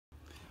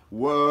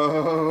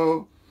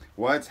Whoa,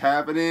 what's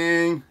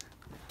happening?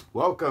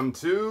 Welcome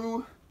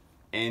to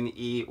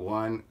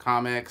NE1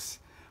 Comics.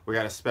 We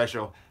got a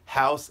special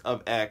House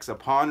of X.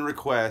 Upon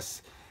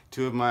request,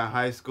 two of my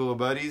high school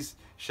buddies,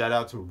 shout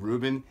out to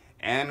Ruben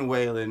and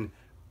Waylon.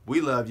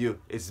 We love you.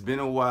 It's been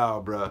a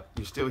while, bruh.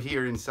 You're still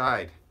here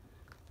inside.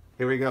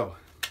 Here we go.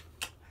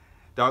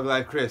 Dog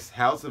Life Chris,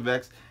 House of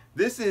X.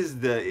 This is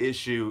the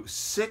issue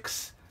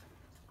 6,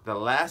 the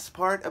last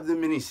part of the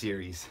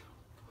miniseries.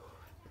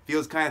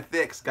 Feels kind of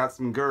thick, it's got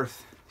some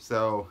girth.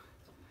 So,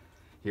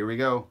 here we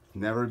go.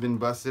 Never been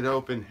busted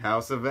open.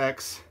 House of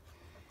X.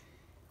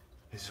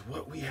 Is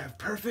what we have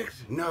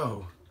perfect?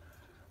 No.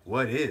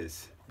 What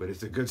is? But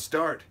it's a good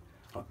start.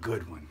 A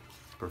good one.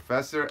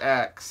 Professor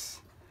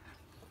X.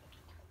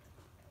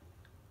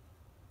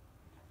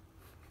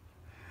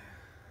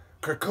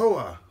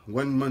 Krakoa,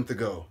 1 month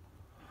ago.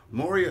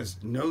 Moria's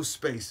No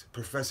Space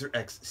Professor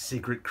X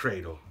secret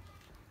cradle.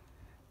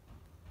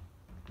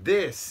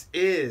 This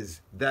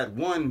is that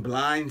one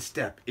blind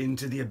step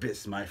into the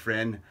abyss, my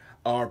friend.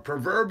 Our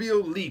proverbial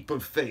leap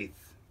of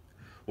faith.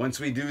 Once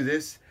we do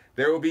this,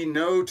 there will be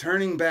no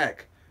turning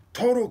back.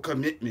 Total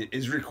commitment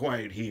is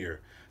required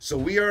here. So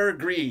we are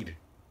agreed.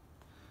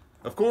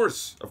 Of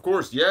course,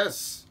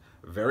 yes.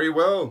 Very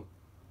well,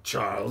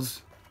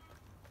 Charles.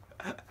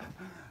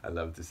 I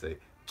love to say,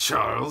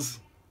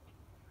 Charles.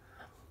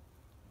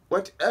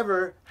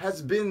 Whatever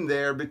has been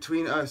there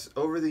between us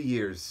over the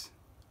years,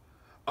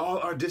 all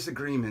our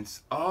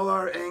disagreements, all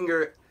our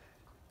anger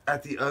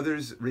at the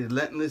other's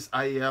relentless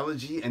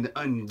ideology and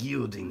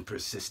unyielding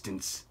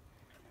persistence,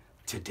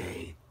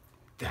 today,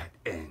 that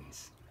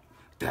ends.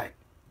 That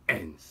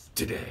ends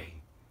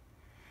today.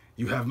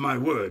 You have my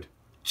word,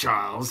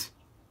 Charles.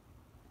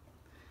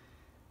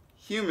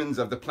 Humans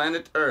of the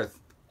planet Earth,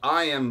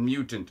 I am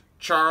mutant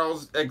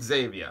Charles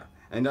Xavier,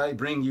 and I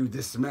bring you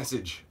this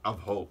message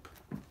of hope.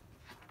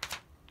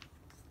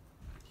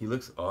 He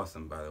looks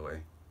awesome, by the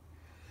way.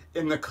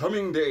 In the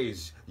coming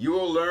days, you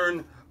will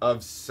learn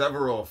of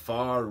several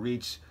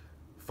far-reach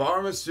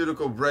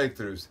pharmaceutical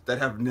breakthroughs that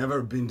have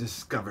never been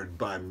discovered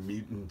by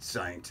mutant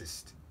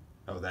scientists.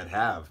 Oh, that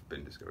have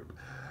been discovered.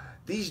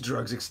 These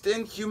drugs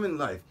extend human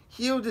life,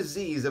 heal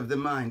disease of the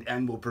mind,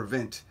 and will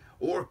prevent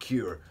or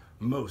cure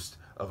most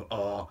of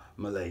all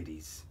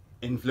maladies.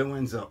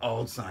 Influenza,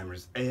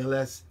 Alzheimer's,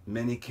 ALS,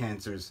 many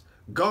cancers,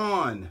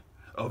 gone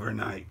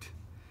overnight.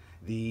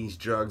 These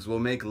drugs will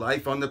make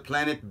life on the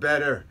planet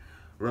better,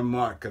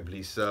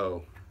 remarkably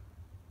so.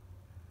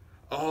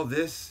 All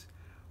this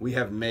we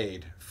have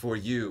made for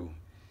you.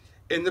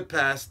 In the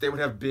past, they would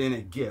have been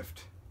a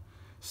gift,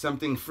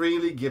 something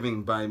freely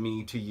given by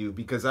me to you,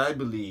 because I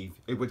believe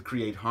it would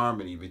create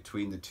harmony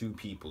between the two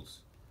peoples.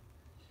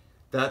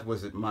 That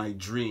was my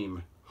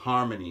dream,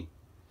 harmony.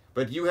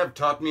 But you have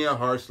taught me a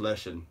harsh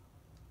lesson.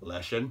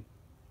 Lesson?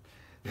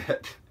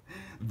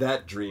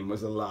 That dream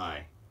was a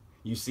lie.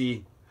 You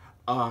see,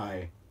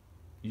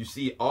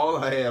 all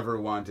I ever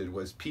wanted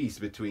was peace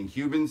between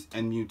humans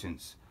and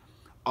mutants.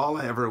 All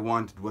I ever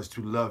wanted was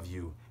to love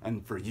you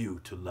and for you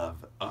to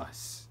love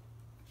us.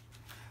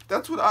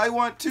 That's what I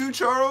want too,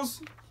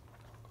 Charles.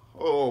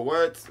 Oh,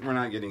 what? We're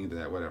not getting into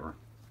that, whatever.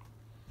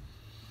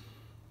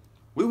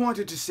 We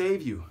wanted to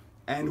save you,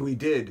 and we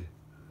did,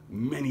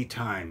 many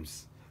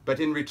times. But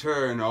in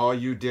return, all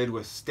you did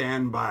was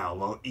stand by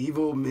while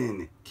evil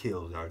men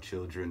killed our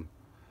children.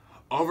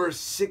 Over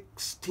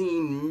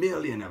 16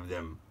 million of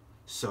them.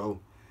 So,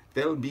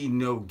 there'll be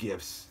no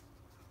gifts,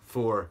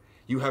 for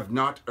you have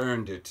not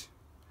earned it.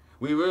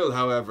 We will,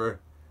 however,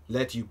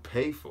 let you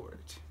pay for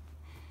it.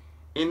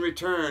 In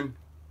return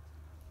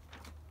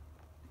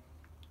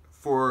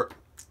for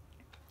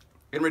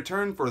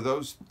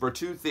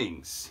two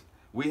things,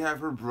 we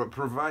have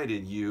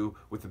provided you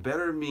with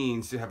better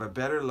means to have a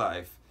better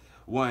life,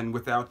 one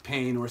without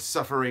pain or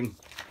suffering.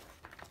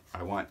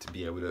 I want to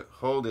be able to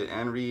hold it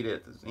and read it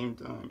at the same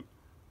time.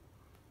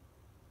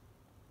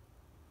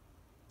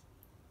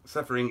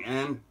 Suffering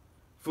and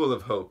full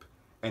of hope,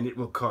 and it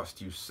will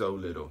cost you so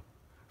little.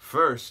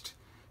 First,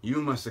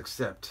 you must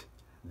accept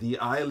the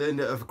island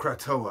of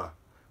Krakoa,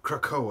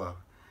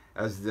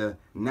 as the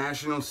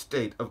national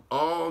state of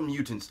all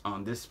mutants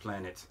on this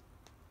planet.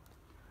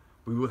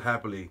 We will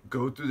happily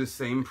go through the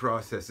same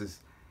processes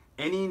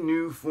any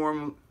new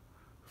formed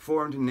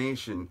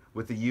nation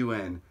with the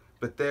UN,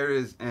 but there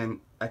is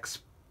an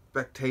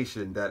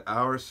expectation that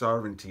our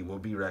sovereignty will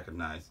be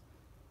recognized.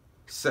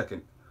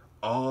 Second,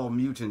 all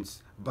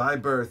mutants by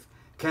birth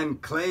can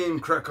claim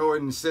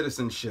Krakoan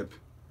citizenship.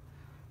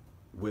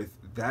 With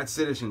that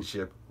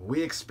citizenship,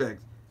 we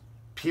expect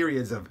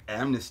periods of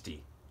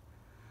amnesty,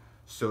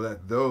 so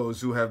that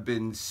those who have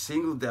been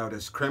singled out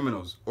as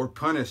criminals or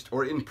punished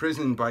or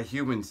imprisoned by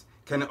humans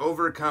can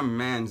overcome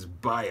man's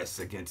bias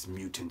against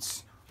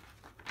mutants.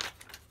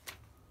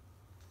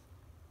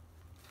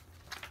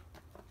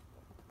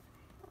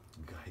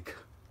 Geico.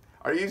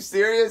 Are you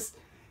serious?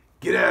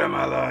 Get out of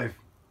my life.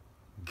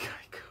 Geico.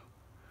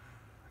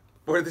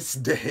 For this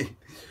day,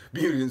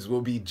 mutants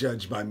will be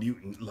judged by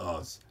mutant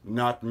laws,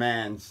 not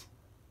man's.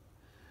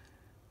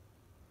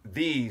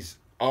 These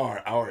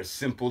are our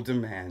simple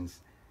demands,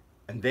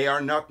 and they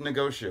are not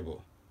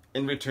negotiable.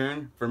 In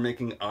return for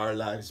making our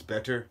lives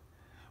better,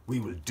 we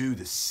will do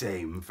the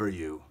same for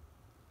you.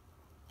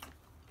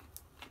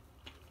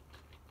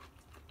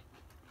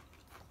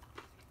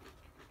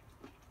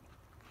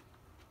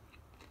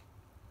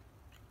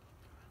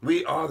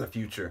 We are the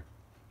future,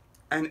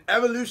 an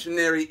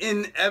evolutionary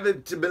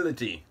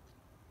inevitability,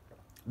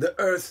 the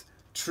Earth's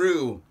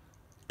true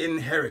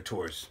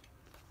inheritors.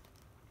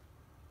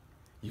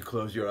 You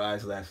closed your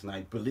eyes last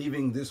night,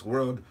 believing this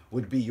world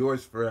would be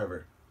yours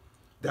forever.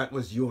 That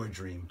was your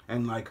dream,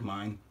 and like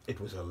mine,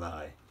 it was a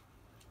lie.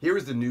 Here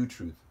is the new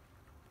truth.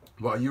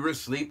 While you were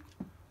asleep,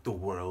 the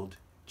world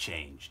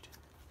changed.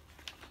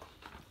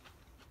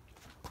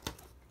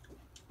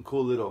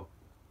 Cool little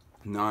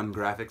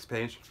non-graphics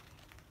page.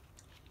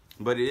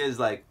 But it is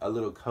like a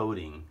little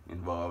coding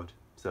involved.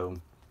 So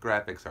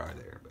graphics are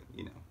there, but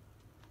you know.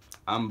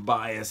 I'm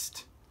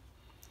biased.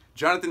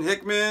 Jonathan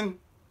Hickman.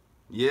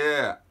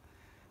 Yeah.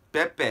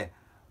 Pepe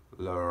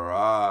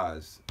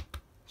Larraz.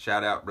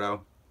 Shout out,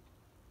 bro.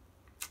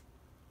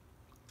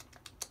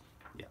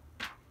 Yeah.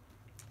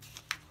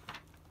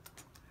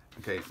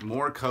 Okay,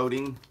 more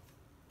coding.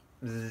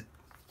 This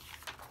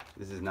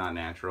is not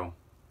natural.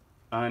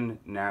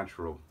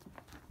 Unnatural.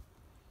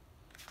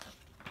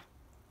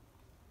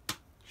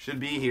 Should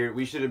be here.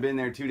 We should have been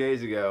there 2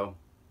 days ago.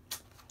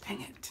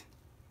 Dang it.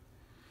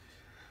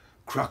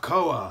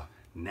 Krakoa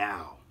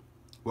now.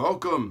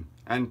 Welcome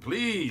and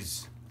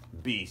please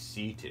be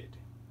seated.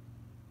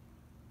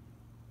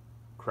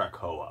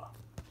 Krakoa.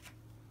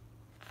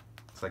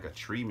 It's like a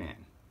tree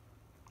man.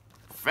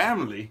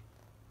 Family,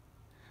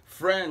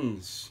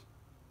 friends,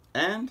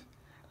 and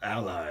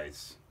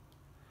allies.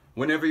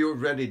 Whenever you're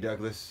ready,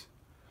 Douglas,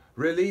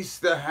 release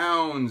the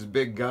hounds,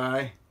 big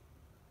guy.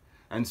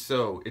 And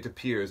so, it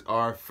appears,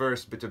 our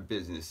first bit of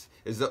business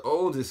is the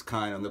oldest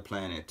kind on the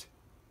planet.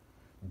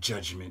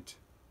 Judgment.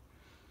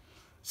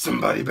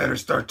 Somebody better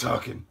start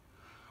talking,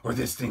 or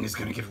this thing is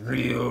gonna get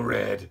real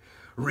red,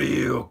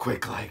 real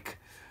quick like.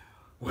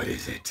 What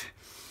is it?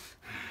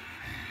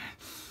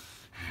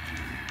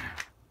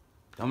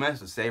 Don't mess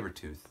with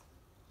Sabretooth.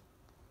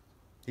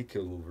 He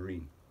killed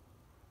Wolverine.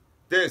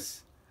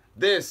 This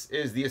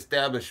is the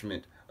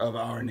establishment of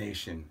our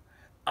nation.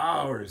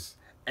 Ours.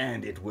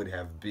 And it would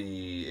have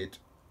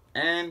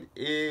and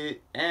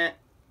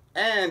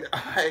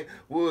I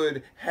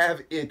would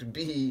have it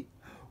be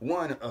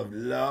one of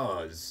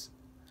laws,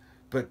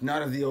 but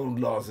not of the old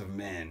laws of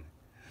man,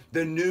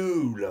 the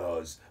new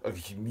laws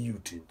of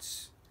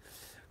mutants,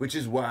 which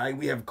is why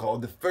we have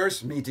called the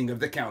first meeting of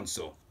the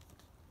council.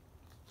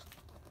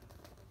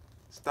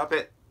 Stop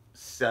it,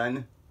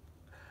 son.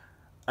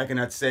 I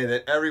cannot say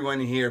that everyone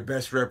here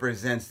best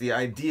represents the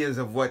ideas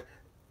of what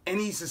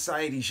any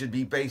society should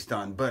be based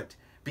on, but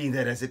be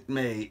that as it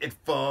may, it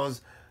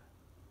falls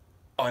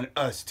on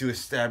us to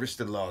establish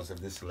the laws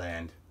of this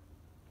land.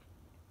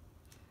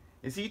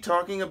 Is he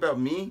talking about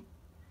me?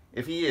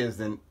 If he is,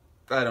 then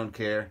I don't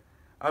care.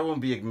 I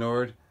won't be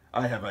ignored.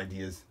 I have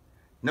ideas.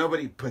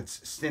 Nobody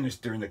puts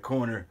Sinister in the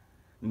corner.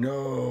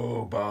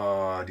 Nobody.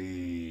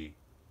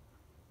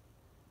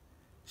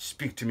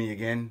 Speak to me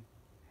again,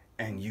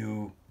 and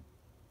you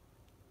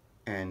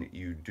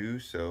do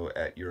so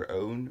at your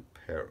own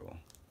peril.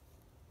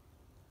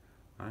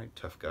 All right,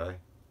 tough guy.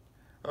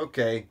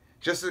 Okay,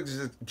 just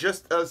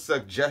a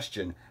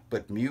suggestion,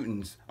 but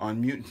mutants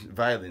on mutant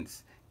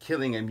violence,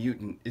 killing a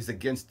mutant is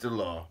against the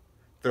law.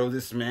 Throw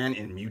this man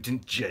in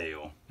mutant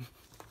jail.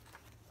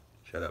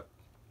 Shut up.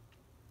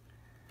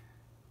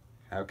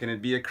 How can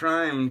it be a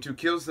crime to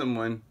kill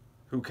someone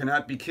who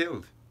cannot be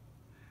killed?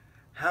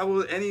 How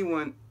will any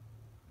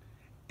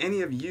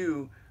of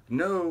you,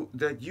 know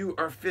that you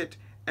are fit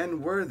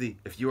and worthy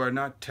if you are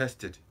not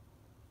tested?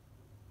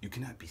 You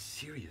cannot be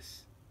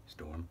serious,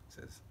 Storm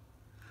says.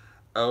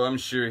 Oh, I'm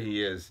sure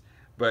he is.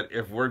 But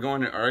if we're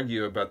going to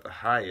argue about the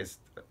highest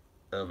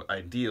of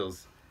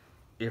ideals,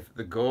 if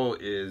the goal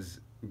is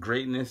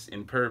greatness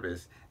in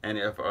purpose, and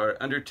if our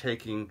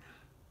undertaking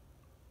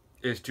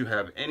is to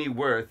have any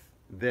worth,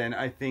 then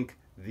I think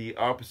the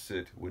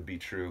opposite would be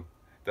true.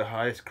 The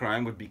highest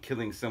crime would be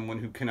killing someone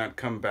who cannot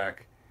come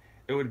back.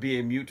 It would be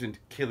a mutant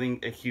killing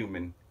a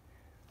human.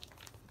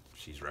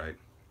 She's right.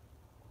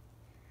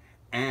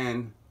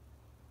 And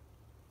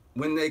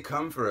when they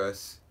come for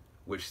us,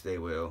 which they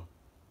will,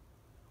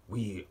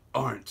 we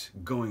aren't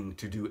going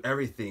to do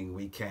everything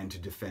we can to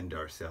defend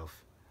ourselves.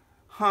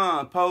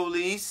 Huh,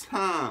 police,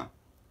 huh?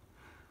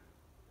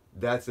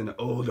 That's an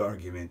old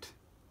argument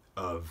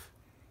of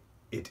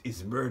it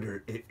is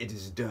murder, it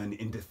is done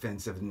in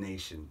defense of the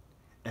nation,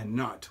 and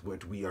not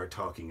what we are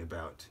talking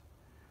about.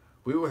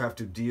 We will have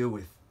to deal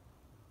with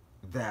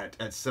that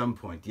at some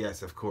point,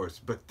 yes, of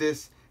course, but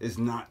this is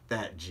not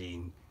that,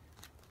 Gene.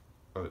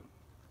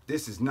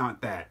 This is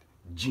not that.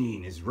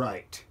 Gene is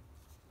right.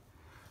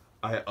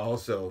 I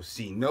also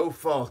see no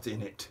fault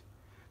in it.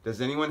 Does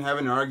anyone have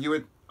an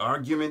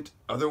argument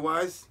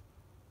otherwise?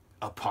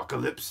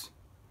 Apocalypse?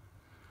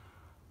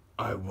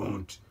 I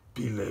won't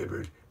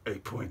belabor a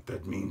point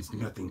that means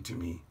nothing to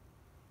me.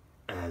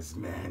 as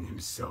man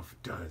himself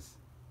does.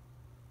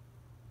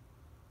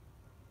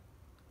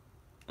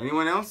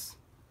 Anyone else?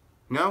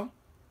 No?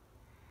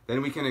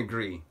 Then we can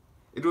agree.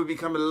 It will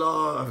become a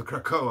law of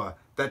Krakoa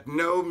that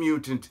no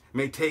mutant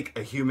may take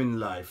a human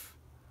life.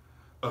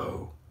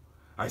 Oh,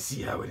 I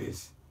see how it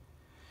is.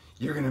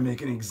 You're gonna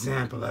make an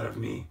example out of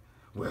me.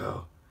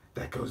 Well,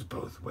 that goes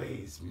both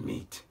ways,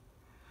 meat.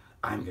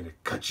 I'm gonna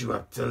cut you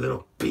up to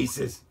little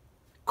pieces.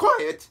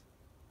 Quiet!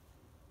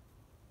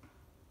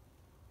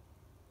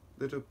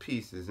 Little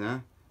pieces, huh?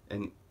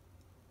 And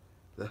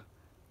the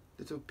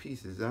little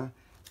pieces, huh?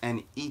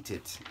 And eat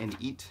it, and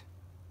eat.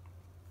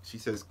 She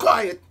says,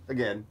 quiet!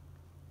 Again.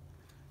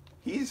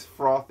 He's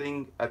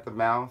frothing at the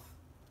mouth.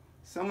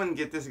 Someone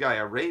get this guy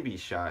a rabies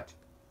shot.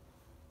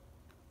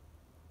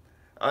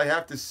 I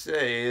have to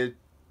say,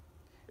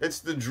 it's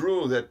the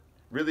drool that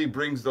really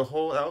brings the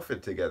whole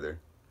outfit together.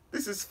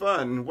 This is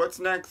fun. What's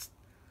next?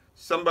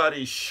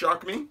 Somebody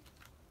shock me?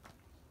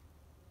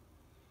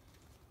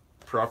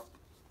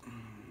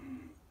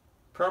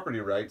 Property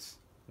rights,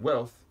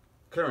 wealth,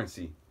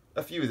 currency.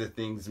 A few of the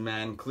things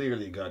man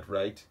clearly got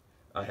right.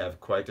 I have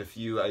quite a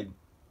few.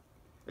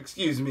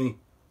 Excuse me.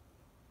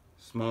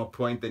 Small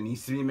point that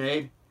needs to be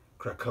made.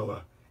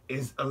 Krakoa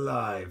is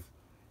alive.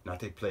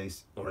 Not a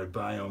place or a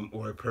biome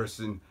or a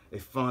person. A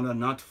fauna,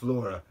 not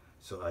flora.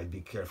 So I'd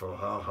be careful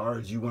how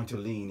hard you want to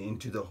lean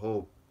into the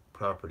whole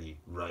property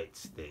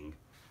rights thing.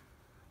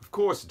 Of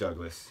course,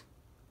 Douglas.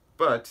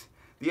 But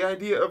the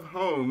idea of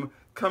home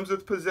comes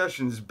with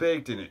possessions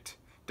baked in it,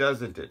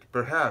 doesn't it?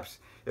 Perhaps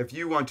if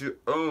you want to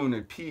own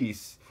a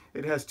piece,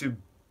 it has to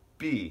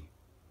be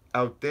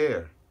out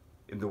there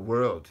in the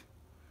world.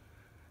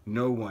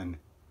 No one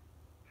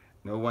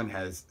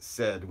has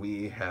said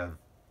we have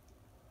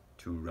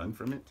to run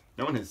from it.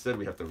 No one has said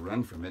we have to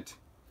run from it.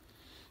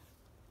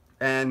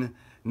 And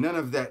none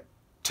of that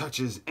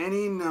touches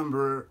any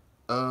number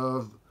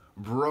of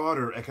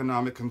broader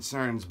economic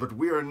concerns, but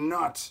we are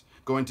not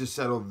going to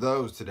settle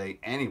those today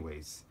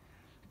anyways.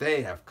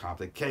 They have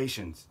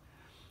complications.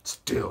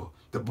 Still,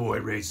 the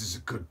boy raises a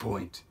good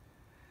point.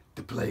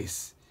 The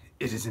place,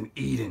 it is an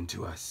Eden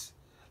to us.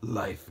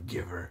 Life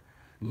giver,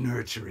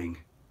 nurturing.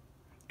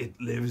 It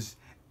lives,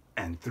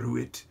 and through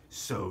it,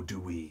 so do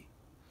we.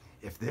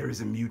 If there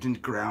is a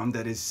mutant ground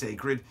that is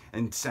sacred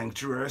and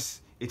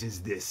sanctuarious, it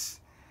is this.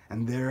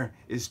 And there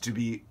is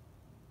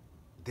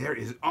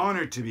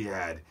honor to be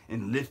had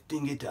in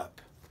lifting it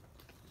up.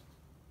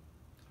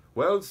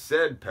 Well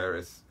said,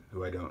 Paris,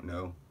 who I don't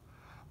know.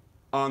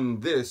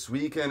 On this,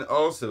 we can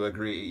also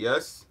agree,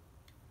 yes?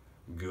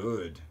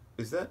 Good.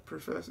 Is that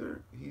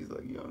Professor? He's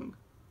like young.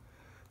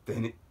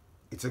 Then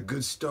it's a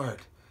good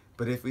start.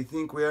 But if we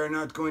think we are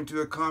not going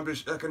to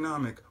accomplish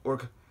economic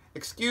or...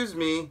 Excuse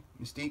me,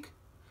 Mystique.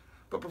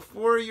 But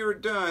before you're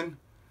done,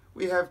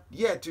 we have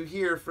yet to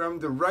hear from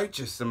the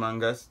righteous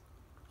among us.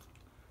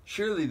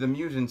 Surely the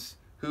mutant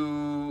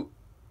who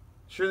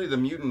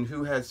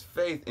has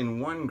faith in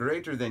one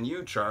greater than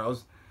you,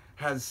 Charles,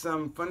 has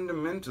some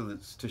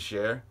fundamentals to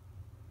share.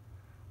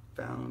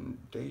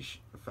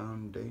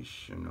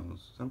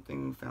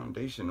 Something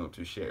foundational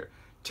to share.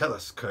 Tell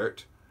us,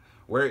 Kurt,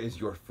 where is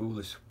your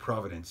foolish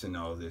providence in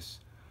all this?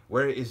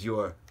 Where is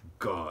your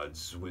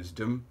God's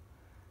wisdom?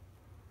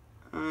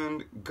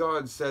 And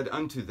God said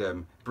unto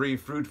them, be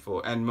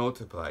fruitful and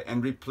multiply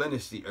and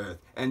replenish the earth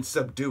and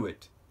subdue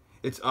it.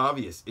 It's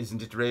obvious,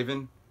 isn't it,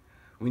 Raven?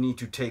 We need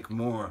to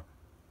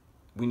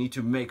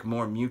make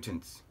more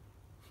mutants.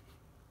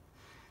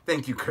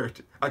 Thank you,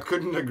 Kurt. I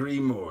couldn't agree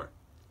more.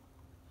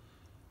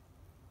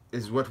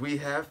 Is what we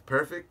have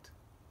perfect?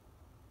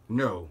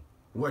 No.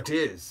 What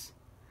is?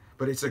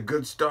 But it's a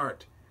good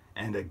start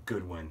and a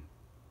good one.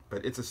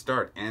 But it's a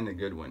start and a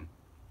good one.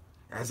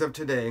 As of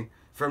today,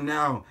 from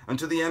now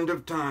until the end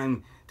of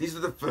time, these are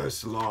the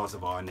first laws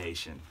of our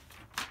nation.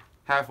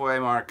 Halfway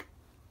mark.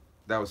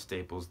 That was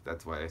Staples.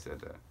 That's why I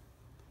said that.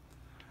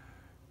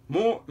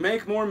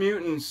 Make more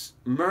mutants.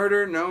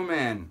 Murder no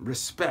man.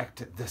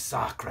 Respect the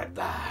sacred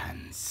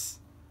lands.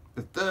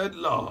 The third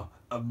law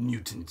of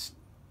mutants.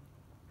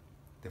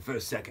 The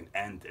first, second,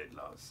 and third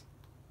laws.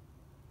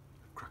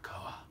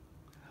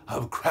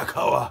 Of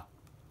Krakoa.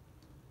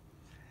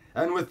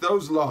 And with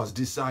those laws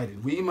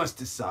decided, we must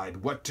decide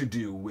what to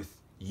do with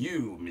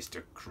you,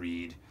 Mr.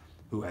 Creed,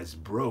 who has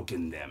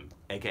broken them,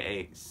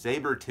 aka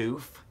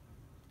Sabretooth.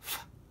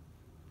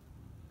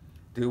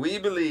 Do we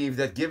believe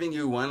that giving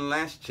you one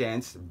last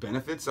chance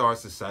benefits our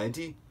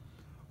society?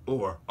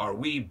 Or are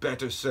we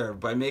better served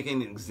by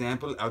making an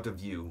example out of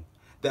you,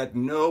 that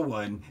no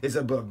one is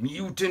above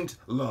mutant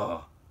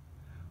law?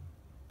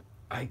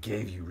 I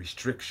gave you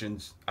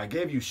restrictions. I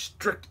gave you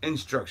strict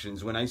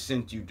instructions when I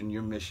sent you on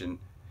your mission,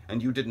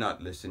 and you did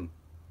not listen.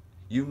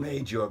 You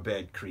made your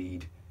bed,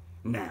 Creed.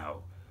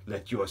 Now,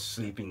 let your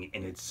sleeping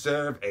in it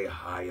serve a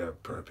higher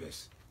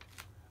purpose.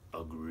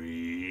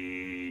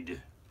 Agreed.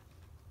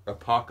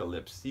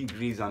 Apocalypse. He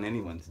agrees on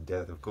anyone's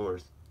death, of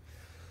course.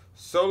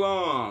 So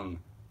long.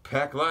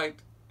 Pack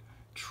light.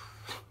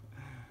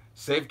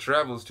 Safe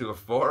travels to a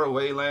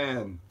faraway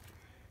land.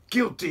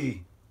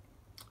 Guilty.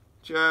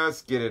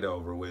 Just get it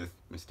over with,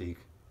 Mystique.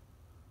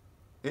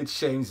 It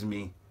shames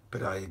me,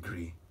 but I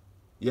agree.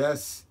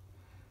 Yes,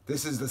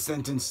 this is the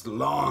sentence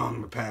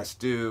long past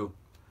due.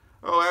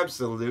 Oh,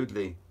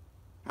 absolutely.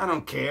 I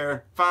don't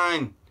care.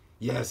 Fine.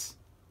 Yes.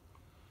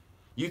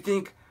 You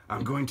think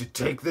I'm going to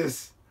take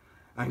this?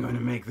 I'm going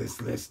to make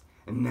this list,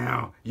 and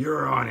now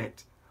you're on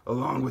it,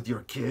 along with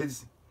your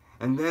kids,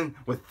 and then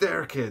with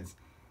their kids,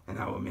 and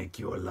I will make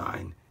your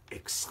line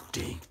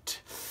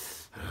extinct.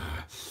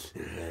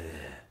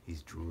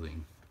 He's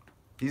drooling.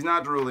 He's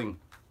not drooling.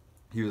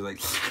 He was like...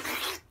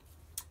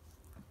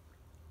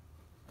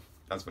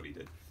 That's what he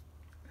did.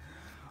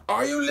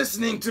 Are you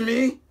listening to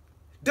me,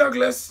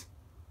 Douglas?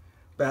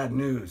 Bad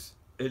news.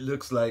 It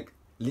looks like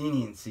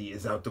leniency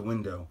is out the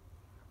window.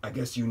 I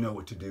guess you know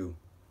what to do.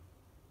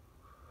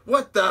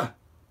 What the?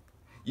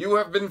 You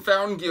have been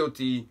found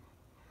guilty,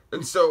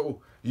 and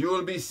so you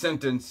will be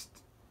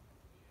sentenced.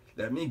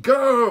 Let me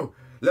go.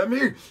 Let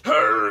me...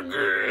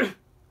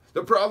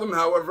 The problem,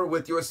 however,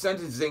 with your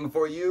sentencing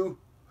for your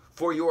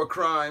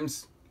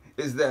crimes,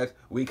 is that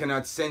we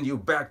cannot send you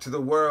back to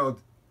the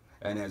world.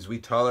 And as we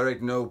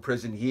tolerate no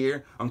prison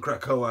here on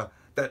Krakoa,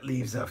 that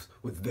leaves us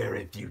with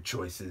very few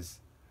choices.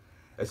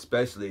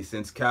 Especially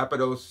since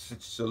capital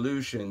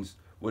solutions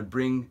would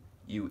bring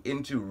you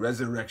into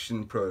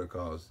resurrection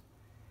protocols.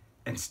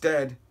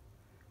 Instead,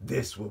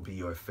 this will be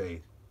your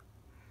fate.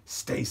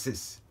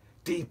 Stasis,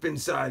 deep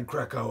inside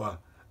Krakoa,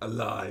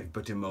 alive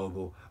but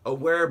immobile,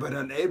 aware but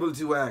unable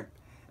to act.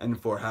 And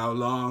for how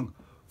long?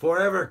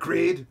 Forever,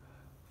 Creed.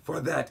 For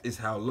that is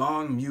how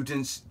long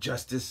mutants'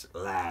 justice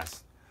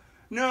lasts.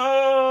 No!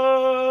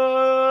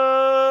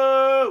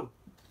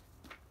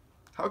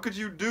 How could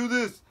you do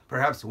this?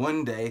 Perhaps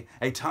one day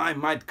a time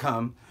might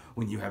come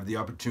when you have the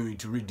opportunity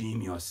to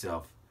redeem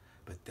yourself.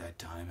 But that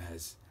time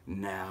has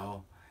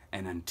now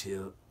and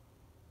until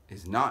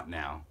is not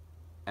now.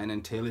 And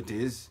until it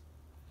is,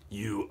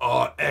 you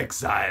are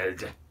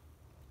exiled.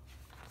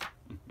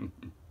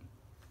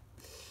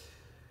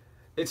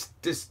 It's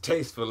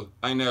distasteful,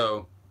 I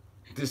know,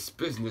 this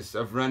business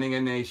of running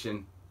a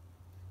nation.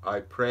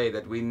 I pray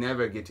that we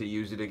never get to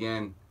use it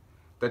again,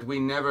 that we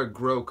never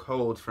grow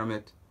cold from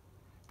it,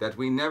 that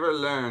we never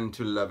learn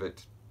to love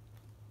it.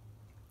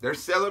 They're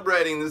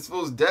celebrating this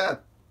fool's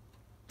death.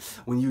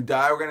 When you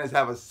die, we're going to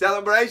have a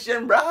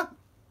celebration, bruh.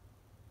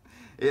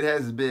 It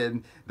has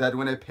been that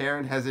when a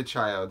parent has a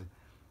child,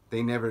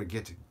 they never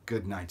get a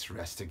good night's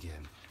rest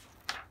again.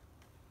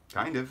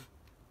 Kind of.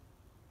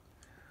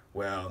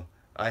 Well,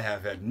 I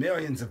have had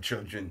millions of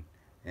children,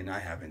 and I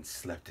haven't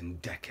slept in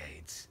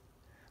decades.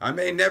 I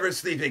may never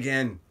sleep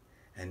again.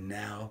 And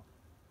now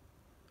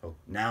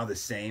the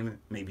same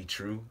may be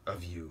true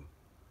of you.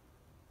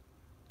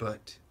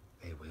 But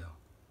they will.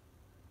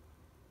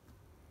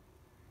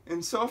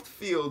 In soft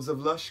fields of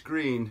lush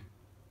green,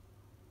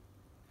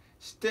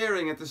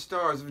 staring at the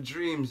stars of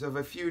dreams of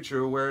a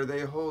future where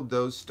they hold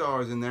those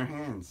stars in their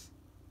hands.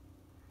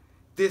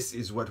 This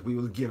is what we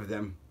will give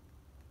them.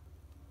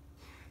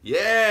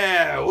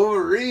 Yeah,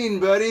 Wolverine,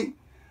 buddy.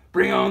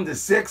 Bring on the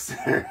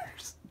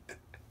Sixers.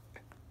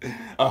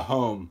 A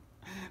home,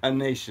 a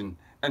nation,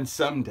 and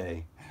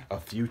someday a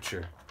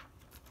future.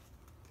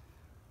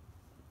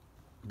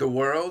 The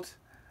world,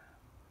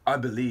 I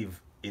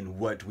believe in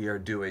what we are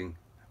doing.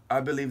 I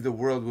believe the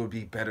world will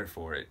be better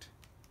for it.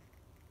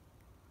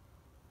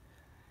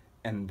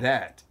 And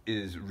that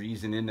is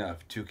reason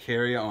enough to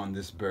carry on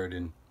this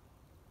burden.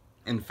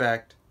 In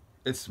fact,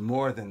 it's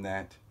more than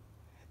that.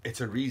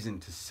 It's a reason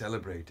to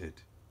celebrate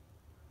it.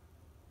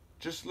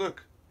 Just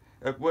look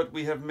at what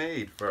we have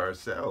made for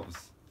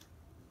ourselves.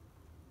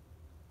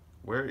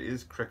 Where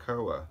is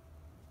Krakoa?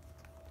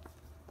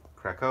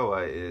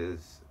 Krakoa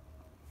is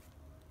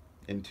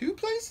in 2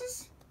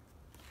 places?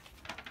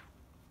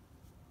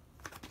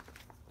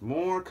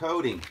 More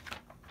coding.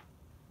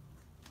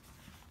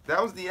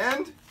 That was the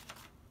end?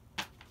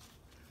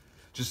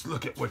 Just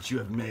look at what you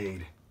have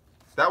made.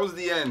 That was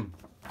the end.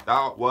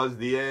 That was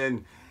the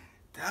end.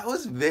 That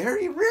was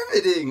very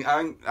riveting.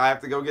 I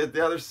have to go get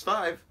the other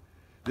 5.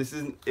 This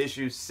is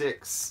issue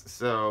 6,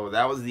 so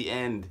that was the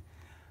end.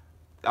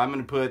 I'm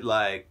gonna put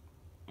like,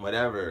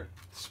 whatever,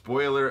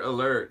 spoiler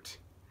alert.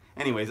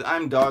 Anyways,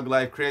 I'm Dog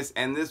Life Chris,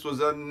 and this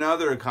was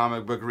another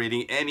comic book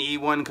reading,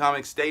 NE1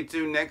 Comics. Stay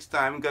tuned next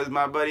time, because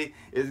my buddy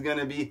is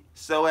gonna be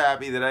so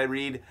happy that I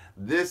read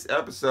this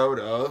episode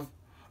of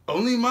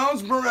Only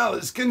Miles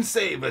Morales Can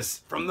Save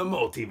Us from the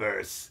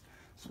Multiverse.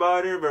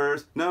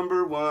 Spider-Verse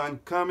 #1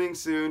 coming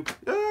soon.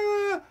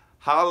 Ah,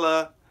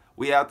 holla,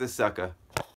 we out the sucker.